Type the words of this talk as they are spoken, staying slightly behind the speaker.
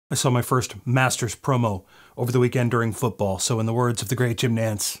I saw my first Masters promo over the weekend during football, so in the words of the great Jim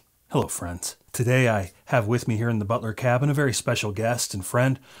Nantz, hello friends. Today I have with me here in the Butler cabin a very special guest and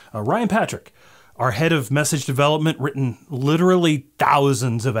friend, Ryan Patrick, our head of message development, written literally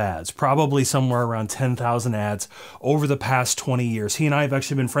thousands of ads, probably somewhere around 10,000 ads over the past 20 years. He and I have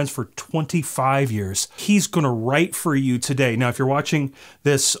actually been friends for 25 years. He's going to write for you today. Now, if you're watching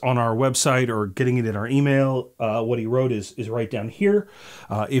this on our website or getting it in our email, what he wrote is right down here.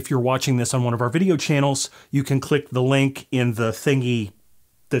 If you're watching this on one of our video channels, you can click the link in the thingy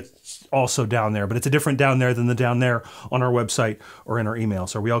that's also down there, but it's a different down there than the down there on our website or in our email.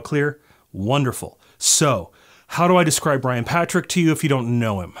 So are we all clear? Wonderful. So, how do I describe Ryan Patrick to you if you don't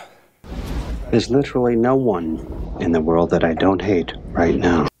know him? There's literally no one in the world that I don't hate right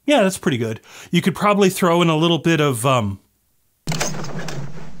now. Yeah, that's pretty good. You could probably throw in a little bit of,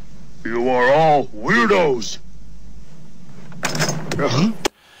 You are all weirdos.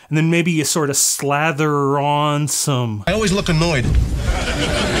 and then maybe you sort of slather on some... I always look annoyed.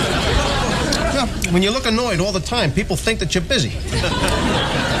 Yeah, when you look annoyed all the time, people think that you're busy.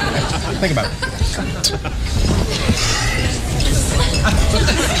 Think about it.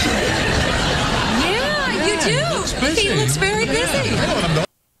 Yeah, you do. He looks very busy. I know what I'm doing.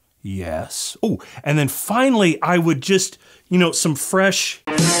 Yes. Oh, and then finally, I would just, some fresh...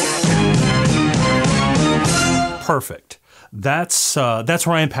 Perfect. That's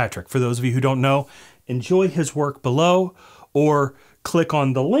Ryan Patrick. For those of you who don't know, enjoy his work below or click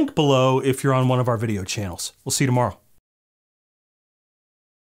on the link below if you're on one of our video channels. We'll see you tomorrow.